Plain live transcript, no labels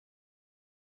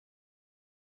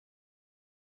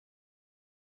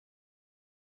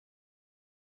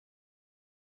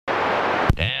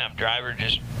driver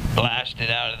just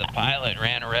blasted out of the pilot,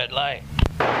 ran a red light.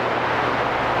 Oh,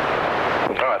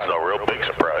 that's no real big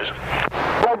surprise.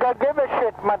 Well, don't give a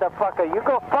shit, motherfucker. You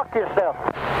go fuck yourself.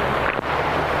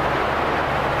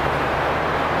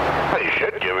 You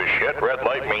should give a shit. Red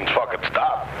light means fucking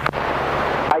stop.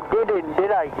 I didn't, did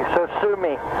I? So sue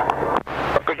me.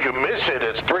 How could you miss it?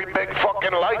 It's 3 big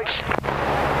fucking lights.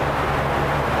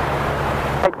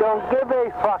 I don't give a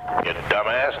fuck. You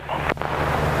dumbass.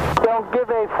 Don't give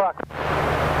a fuck.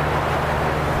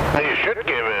 Hey, you should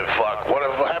give a fuck. What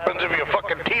happens if you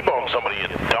fucking T-bone somebody, you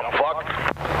dumb fuck?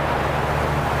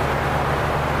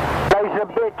 He's a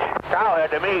bitch. Ow,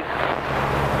 had to me.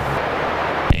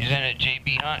 He's in a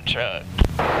JB Hunt truck.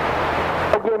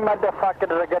 You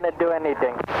motherfuckers are gonna do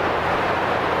anything.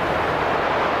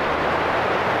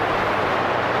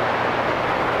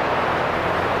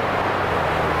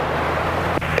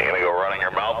 You're gonna go running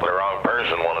your mouth to the wrong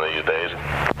person one of these days.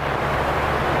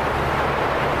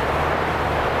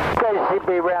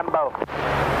 CB Rambo.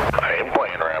 I ain't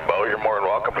playing Rambo. You're more than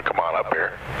welcome to come on up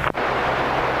here.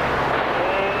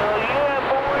 Hell yeah,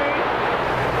 boy.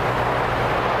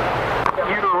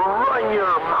 You run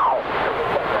your mouth.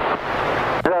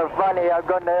 So funny, I've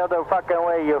gone the other fucking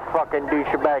way, you fucking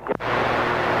douchebag.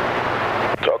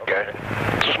 It's okay.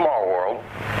 It's a small world.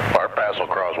 Our paths will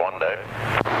cross one day.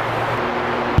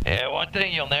 Yeah, one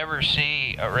thing you'll never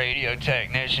see a radio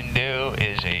technician do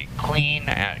is a clean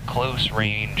at close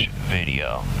range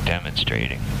video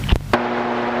demonstrating.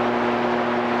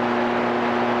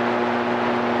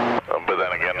 But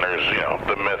then again, there's,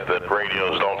 the myth that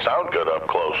radios don't sound good up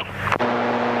close.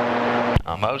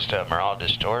 Most of them are all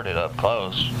distorted up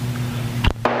close.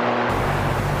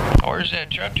 Where's that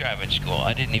truck driving school?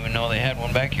 I didn't even know they had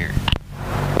one back here.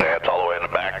 Yeah, it's all the way in the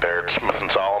back there. It's Smith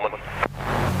and Solomon.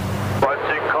 What's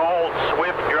it called?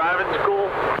 Swift Driving School?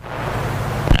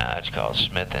 Nah, it's called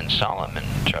Smith and Solomon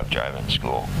Truck Driving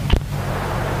School.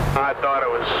 I thought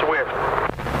it was Swift.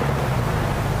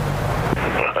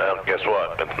 Well, guess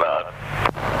what? It's not.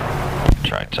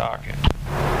 Try talking.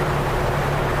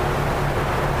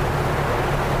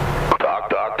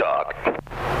 Talk.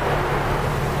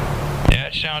 Yeah,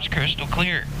 it sounds crystal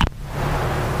clear.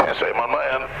 Yeah, say my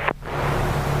man.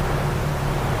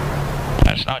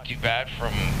 That's not too bad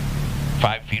from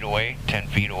 5 feet away, 10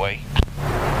 feet away.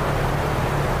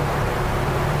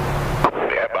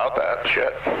 Yeah, about that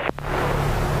shit.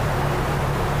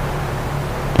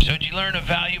 So did you learn a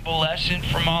valuable lesson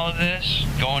from all of this?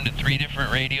 Going to 3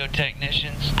 different radio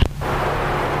technicians?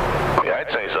 Yeah,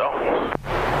 I'd say so.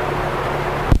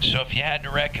 So if you had to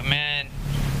recommend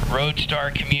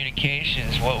Roadstar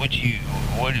Communications, what would you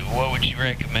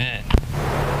recommend?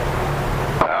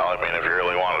 Well, I mean, if you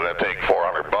really wanted to take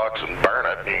 $400 and burn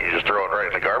it, you can just throw it right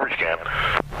in the garbage can.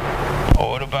 Well,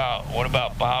 what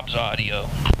about Bob's audio?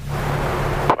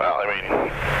 Well, I mean,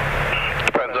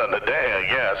 depends on the day, I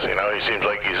guess. He seems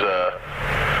like he's a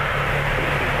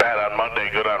bad on Monday,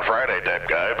 good on Friday type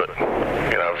guy. But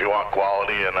if you want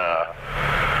quality and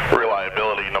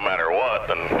reliability no matter what,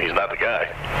 then he's not the guy.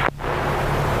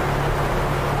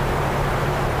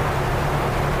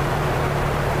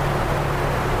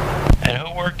 And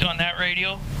who worked on that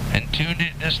radio and tuned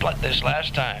it this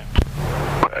last time?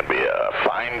 That'd be a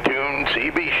fine-tuned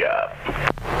CB shop.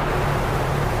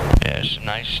 Yeah, some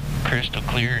nice crystal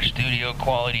clear studio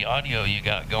quality audio you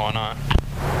got going on.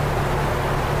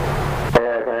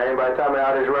 Yeah, can anybody tell me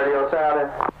how this radio sounded?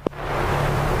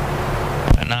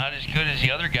 And not as good as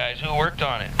the other guys. Who worked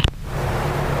on it?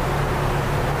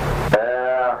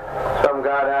 Yeah, some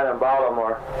guy down in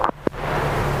Baltimore.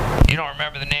 You don't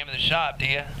remember the name of the shop, do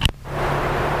you?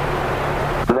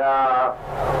 No,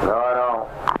 I don't.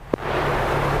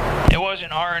 It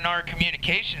wasn't R&R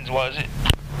Communications, was it?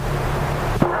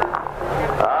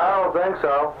 I don't think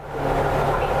so.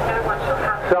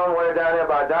 Somewhere down here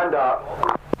by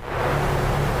Dundalk.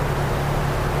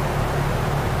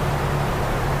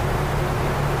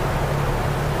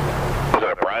 Is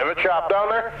it a private shop down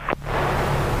there?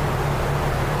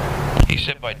 He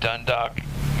said by Dundalk,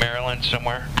 Maryland,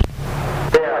 somewhere.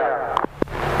 Yeah.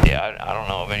 Yeah, I don't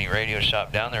know of any radio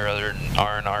shop down there other than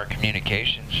R&R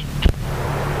Communications.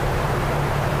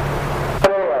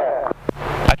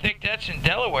 I think that's in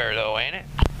Delaware, though, ain't it?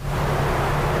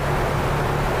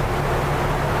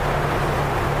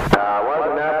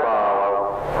 Wasn't that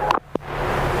far.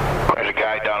 There's a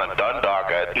guy down in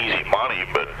Dundalk at easy money,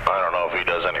 but I don't know if he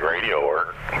does any radio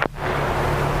work. I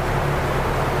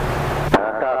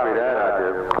copy that, I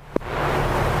do.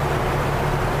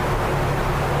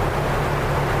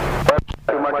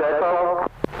 Too much echo?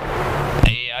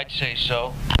 Yeah, I'd say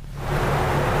so.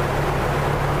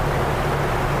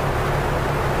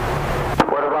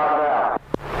 What about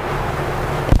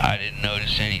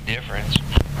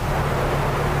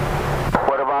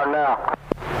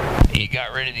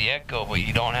rid of the echo, but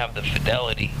you don't have the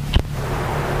fidelity.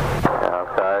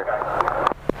 Okay.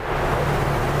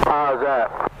 How's that?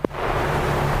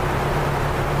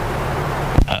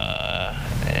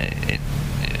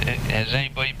 Has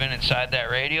anybody been inside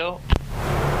that radio? I'm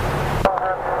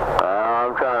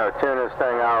trying to tune this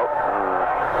thing out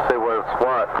and see what's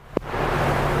what.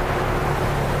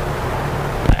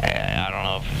 I don't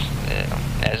know if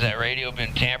has that radio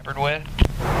been tampered with?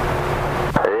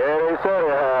 Yeah, they said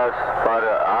it has, but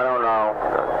I don't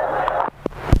know.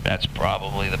 That's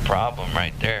probably the problem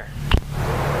right there.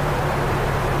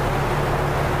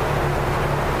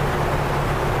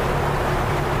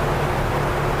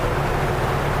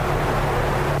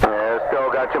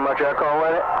 Got too much echo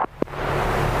with it?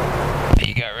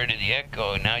 You got rid of the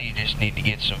echo, now you just need to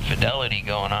get some fidelity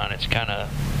going on. It's kind of,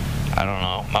 I don't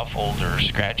know, muffled or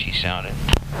scratchy sounding.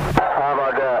 How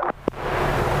about that?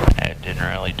 That didn't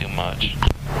really do much.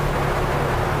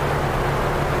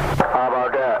 How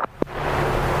about that?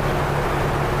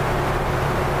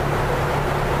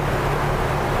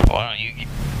 Why don't you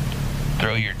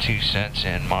throw your 2 cents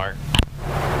in, Mark?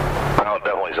 Well, it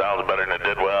definitely sounds better than it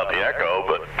did without the echo,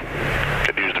 but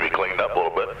could use to be cleaned up a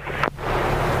little bit.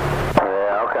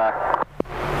 Yeah, okay.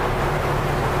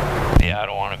 Yeah, I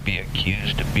don't want to be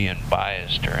accused of being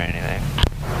biased or anything.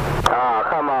 Oh,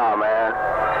 come on, man.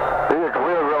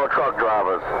 We're real truck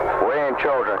drivers. We ain't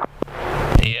children.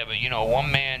 Yeah, but you know,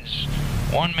 one guy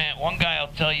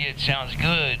will tell you it sounds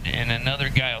good, and another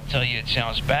guy will tell you it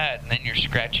sounds bad, and then you're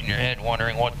scratching your head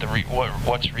wondering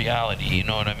what's reality. You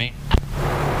know what I mean?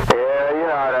 Yeah, you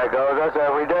know how that goes. That's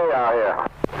every day out here.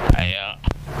 Yeah.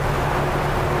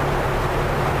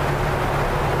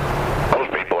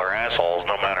 Most people are assholes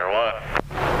no matter what.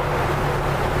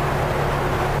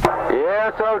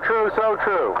 Yeah, so true, so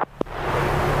true.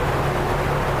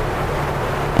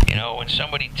 You know, when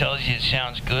somebody tells you it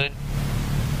sounds good,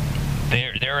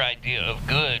 their idea of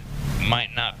good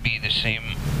might not be the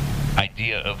same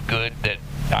idea of good that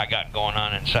I got going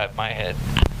on inside my head.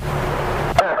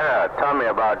 Tell me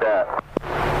about that.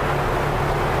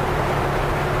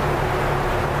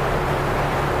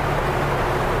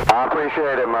 I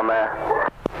appreciate it, my man.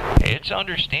 It's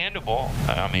understandable.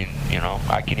 I mean, you know,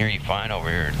 I can hear you fine over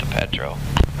here at the Petro.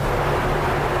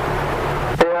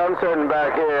 Yeah, I'm sitting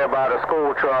back here by the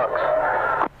school trucks.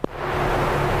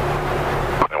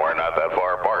 And we're not that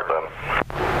far apart then.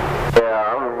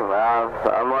 Yeah,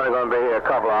 I'm only going to be here a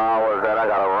couple of hours, then I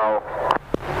got to roll.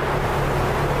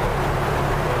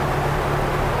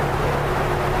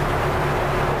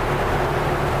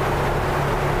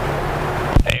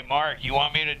 Hey, Mark, you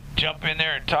want me to jump in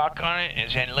there and talk on it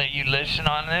and let you listen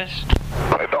on this?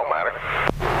 It don't matter.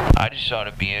 I just thought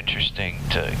it'd be interesting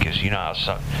because you know how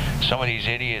some of these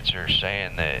idiots are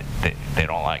saying that they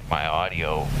don't like my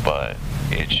audio, but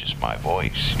it's just my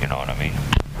voice, you know what I mean?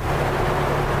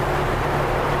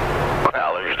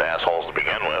 Well, they're just assholes to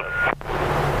begin with.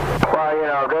 Well, you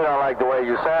know, if they don't like the way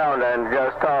you sound, then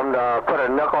just tell them to put a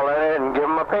nickel in it and give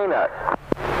them a peanut.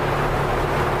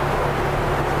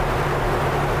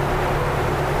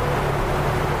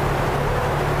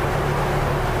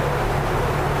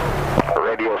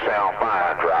 Radio sound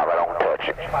fine, driver, don't touch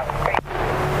it.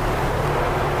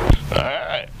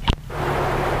 Alright.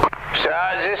 So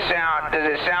how does this sound? Does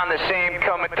it sound the same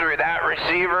coming through that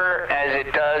receiver as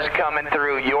it does coming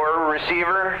through your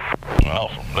receiver? Well,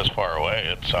 from this far away,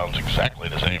 it sounds exactly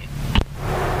the same.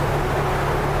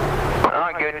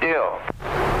 Oh, good deal.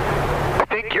 I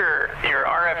think your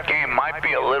RF gain might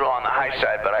be a little on the high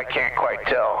side, but I can't quite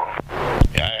tell.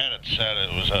 Yeah, I had it set.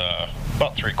 It was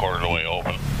about 3/4 of the way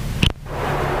open.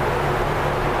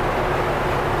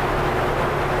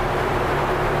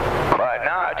 But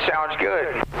no, it sounds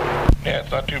good. Yeah,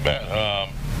 it's not too bad.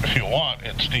 If you want,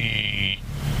 it's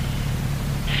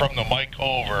from the mic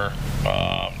over.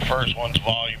 First one's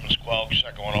volume is squelch.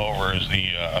 Second one over is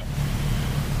the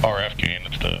RF gain.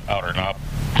 It's the outer knob.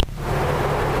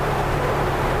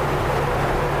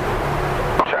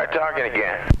 Try talking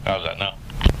again. How's that now?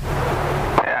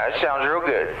 Yeah, it sounds real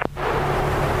good.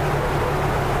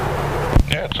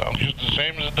 Yeah, it sounds just the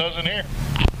same as it does in here.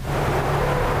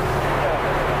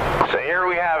 So here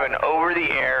we have an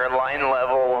over-the-air line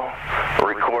level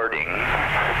recording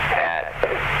at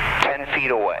 10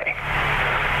 feet away.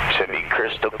 Should be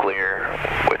crystal clear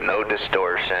with no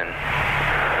distortion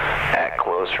at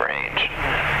close range.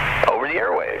 Over the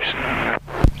airwaves.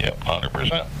 Yep,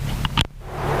 100%.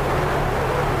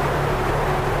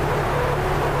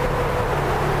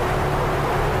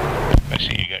 I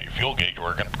see you got your fuel gauge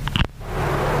working.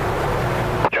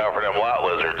 Watch out for them lot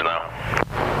lizards now.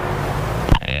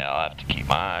 Yeah, I'll have to keep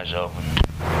my eyes open.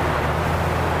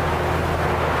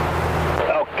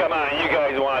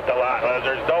 not the lot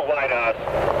lizards. Don't lie to us.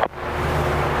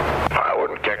 I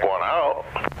wouldn't kick one out.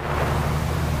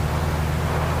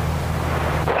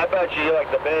 I bet you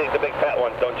like the big fat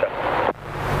ones, don't you?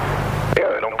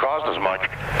 Yeah, they don't cost as much.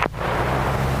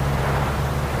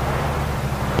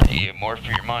 You get more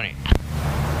for your money.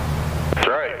 That's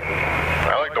right.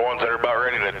 I like the ones that are about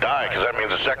ready to die, because that means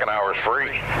the second hour is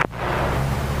free.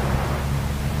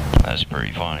 That's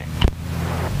pretty funny.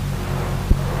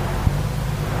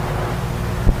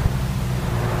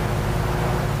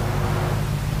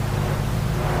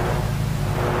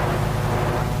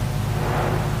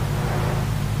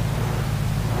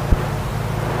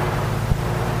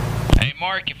 Hey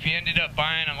Mark, if you ended up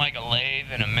buying like a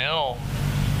lathe and a mill,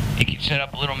 you could set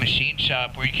up a little machine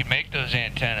shop where you could make those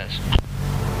antennas.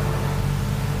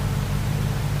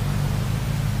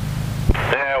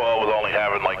 Yeah, well, with only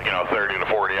having like, 30 to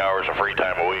 40 hours of free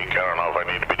time a week, I don't know if I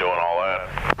need to be doing all that.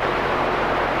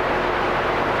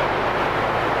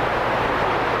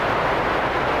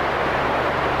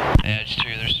 Yeah, it's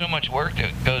true. There's so much work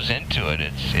that goes into it.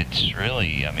 It's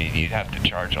really, I mean, you'd have to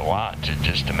charge a lot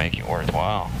just to make it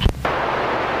worthwhile.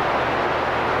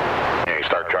 Yeah, you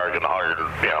start charging $100,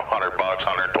 $100,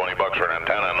 $120 for an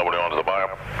antenna, and nobody wants to buy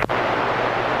them.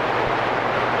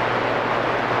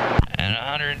 And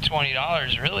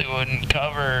 $120 really wouldn't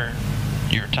cover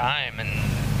your time and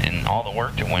all the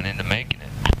work that went into making it.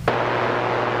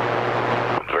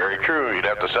 It's very true. You'd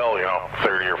have to sell,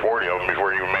 30 or 40 of them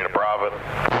before you even made a profit.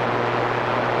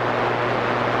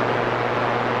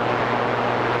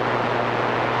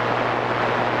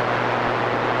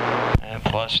 And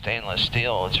plus stainless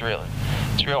steel, it's real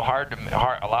hard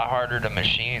a lot harder to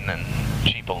machine than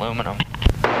cheap aluminum.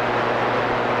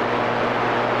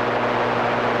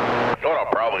 What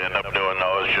I'll probably end up doing,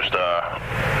 though, is just,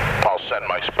 I'll send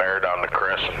my spare down to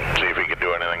Chris and see if he can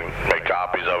do anything, make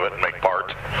copies of it and make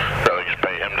parts. Rather just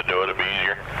pay him to do it, it'd be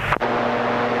easier.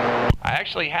 I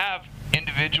actually have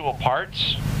individual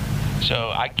parts,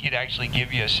 so I could actually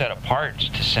give you a set of parts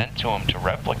to send to them to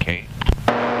replicate.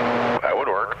 That would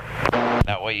work.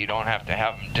 That way you don't have to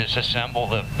have them disassemble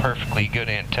the perfectly good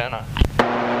antenna.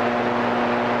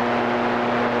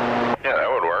 Yeah, that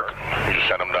would work. You just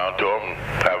send them down to him,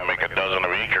 have them make a dozen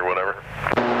of each or whatever.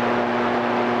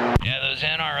 Yeah, those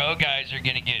NRO guys are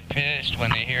going to get pissed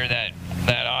when they hear that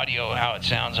audio, how it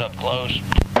sounds up close.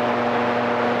 I'm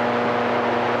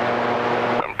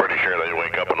pretty sure they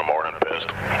wake up in the morning pissed.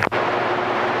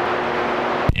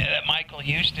 Yeah, that Michael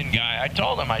Houston guy, I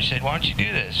told him, I said, why don't you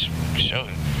do this?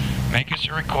 Make us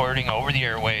a recording over the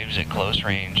airwaves at close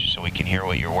range so we can hear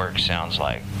what your work sounds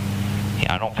like.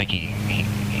 I don't think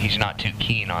he's not too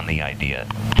keen on the idea.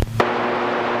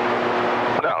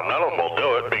 No, none of them will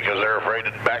do it because they're afraid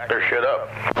to back their shit up.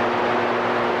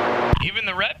 Even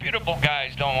the reputable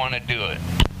guys don't want to do it.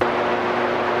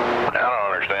 I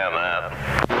don't understand that.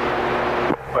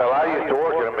 Well, I used to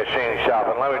work at a machine shop,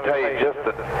 and let me tell you, just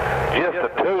the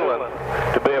tooling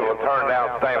to be able to turn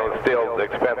down stainless steel is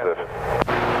expensive.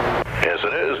 Yes,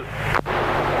 it is.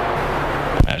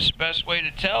 That's the best way to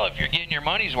tell if you're getting your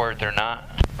money's worth or not.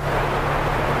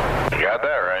 You got that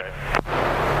right.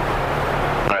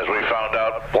 As we found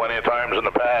out plenty of times in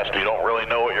the past, you don't really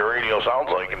know what your radio sounds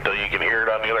like until you can hear it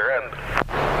on the other end.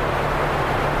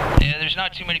 Yeah, there's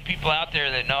not too many people out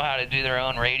there that know how to do their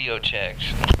own radio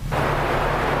checks.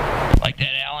 Like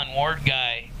that Alan Ward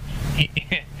guy,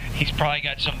 he's probably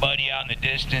got somebody out in the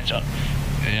distance,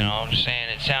 saying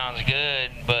it sounds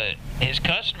good, but his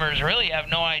customers really have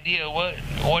no idea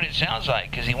what it sounds like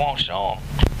because he won't show them.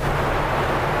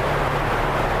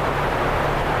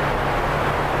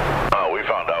 We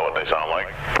found out what they sound like.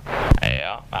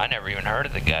 Yeah, I never even heard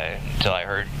of the guy until I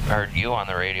heard you on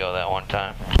the radio that one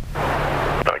time.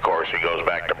 And of course, he goes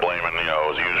back to blaming,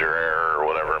 his user error or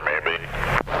whatever it may be.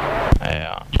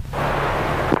 Yeah.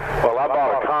 Well, I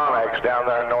bought a Connex down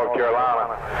there in North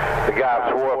Carolina. The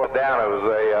guy swore up and down it'd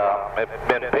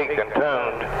been peaked and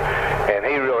tuned, and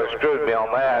he really screwed me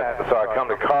on that. So I come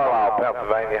to Carlisle,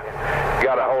 Pennsylvania,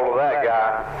 got a hold of that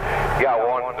guy, got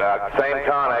one, same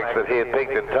Connex that he had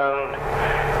peaked and tuned,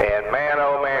 and man,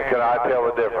 oh man, could I tell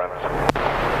the difference.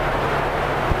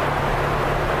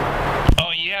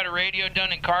 Oh, you had a radio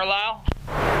done in Carlisle?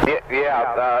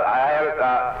 Yeah, I had it,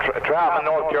 Troutman,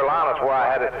 North Carolina is where I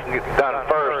had it done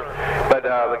first, but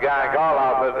the guy in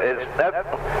Carlisle said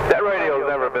that radio's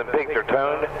never been peaked or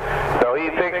tuned, so he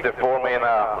fixed it for me, and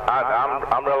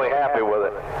I'm really happy with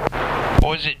it.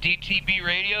 Was it DTB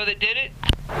Radio that did it?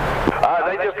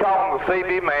 They just call him the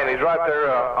CB man. He's right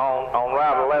there on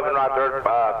Route 11 right there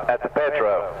at the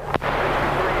Petro.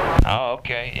 Oh,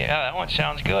 okay. Yeah, that one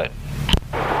sounds good.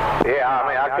 Yeah, I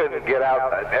mean, I couldn't get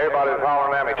out. Everybody was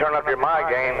hollering at me, turn up your mic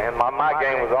gain, and my mic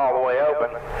gain was all the way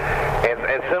open. And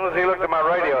as soon as he looked at my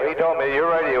radio, he told me, your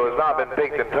radio has not been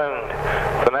peaked and tuned.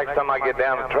 So next time I get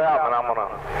down to Troutman, I'm going to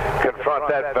confront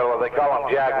that fella. They call him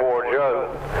Jaguar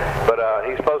Joe. But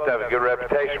he's supposed to have a good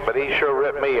reputation, but he sure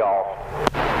ripped me off.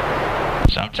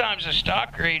 Sometimes a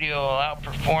stock radio will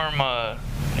outperform,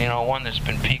 one that's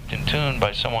been peaked and tuned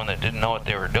by someone that didn't know what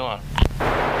they were doing.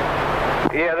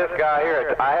 Yeah, this guy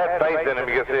here, I had faith in him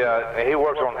because he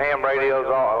works on ham radios,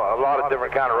 a lot of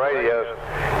different kind of radios,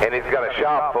 and he's got a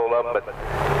shop full of them, but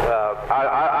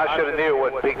I should have knew it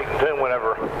wasn't peaked and tuned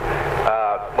whenever,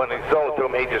 when he sold it to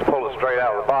me, he just pulled it straight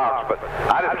out of the box, but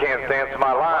I just can't stand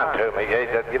somebody lying to me.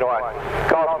 It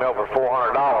cost me over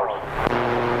 $400.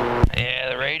 Yeah,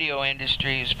 the radio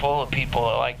industry is full of people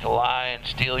that like to lie and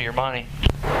steal your money.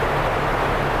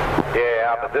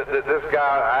 Yeah, but this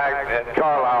guy in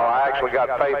Carlisle, I actually got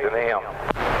faith in him.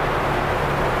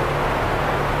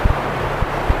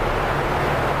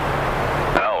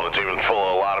 Hell, it's even full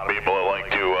of a lot of people that like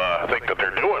to think that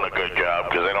they're doing a good job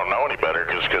because they don't know any better,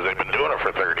 just because they've been doing it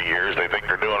for 30 years, they think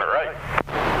they're doing it right.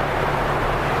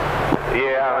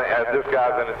 Yeah, this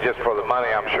guy's in it just for the money,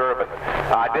 I'm sure, but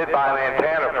I did buy an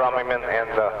antenna from him,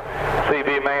 and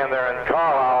CB man there in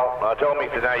Carlisle told me,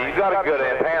 he said, now, you got a good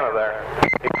antenna there.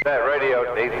 That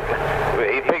radio, he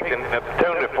picked and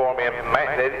tuned it for me, and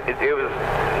man, it was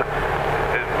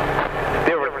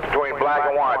different between black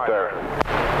and white there.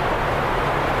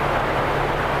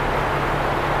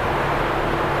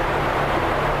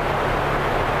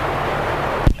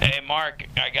 Hey, Mark,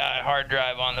 I got a hard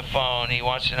drive on the phone. He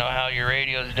wants to know how your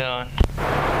radio's doing.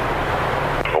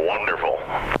 Wonderful.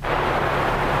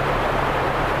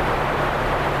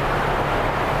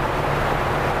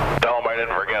 Tell him I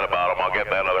didn't forget about him. I'll get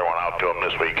that other one out to him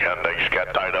this weekend. I just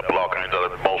got tied up with all kinds of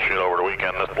other bullshit over the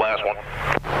weekend, this last one.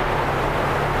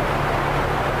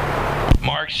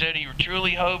 Mark said he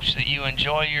truly hopes that you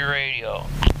enjoy your radio.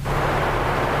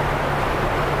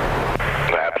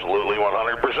 Absolutely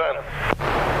 100%.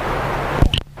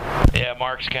 Yeah,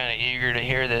 Mark's kind of eager to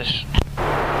hear this.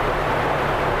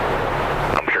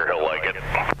 I'm sure he'll like it.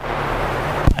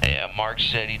 Yeah, Mark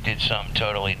said he did something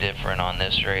totally different on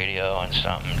this radio and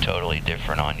something totally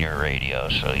different on your radio,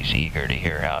 so he's eager to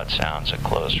hear how it sounds at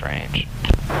close range.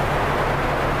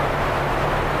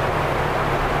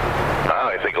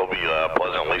 I think he'll be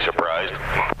pleasantly surprised.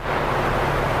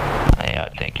 Yeah,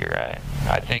 I think you're right.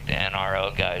 I think the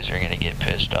NRO guys are going to get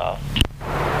pissed off.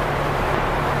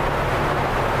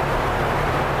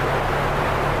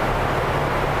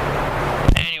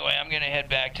 Anyway, I'm going to head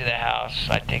back to the house.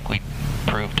 I think we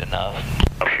proved enough.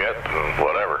 Shit,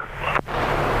 whatever.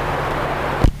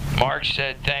 Mark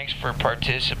said thanks for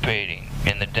participating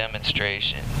in the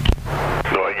demonstration.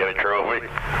 Do I get a trophy?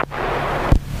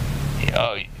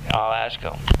 Oh, I'll ask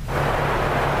him.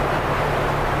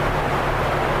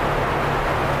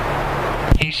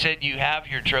 He said you have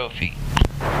your trophy.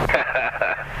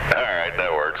 Alright,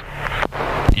 that works.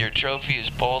 Your trophy is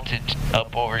bolted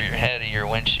up over your head of your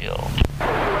windshield.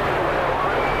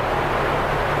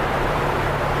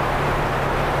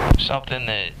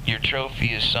 Your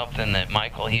trophy is something that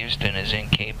Michael Houston is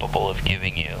incapable of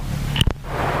giving you.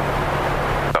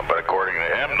 But according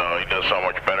to him, though, he does so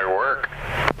much better work.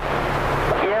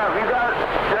 Yeah, if you got it,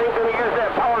 they ain't gonna use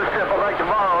that power strip. I'd like to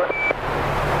borrow it.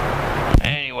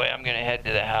 Anyway, I'm going to head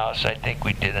to the house. I think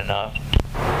we did enough.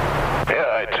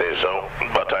 Yeah, I'd say so.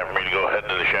 About time for me to go head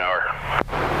to the shower.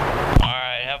 All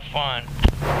right, have fun.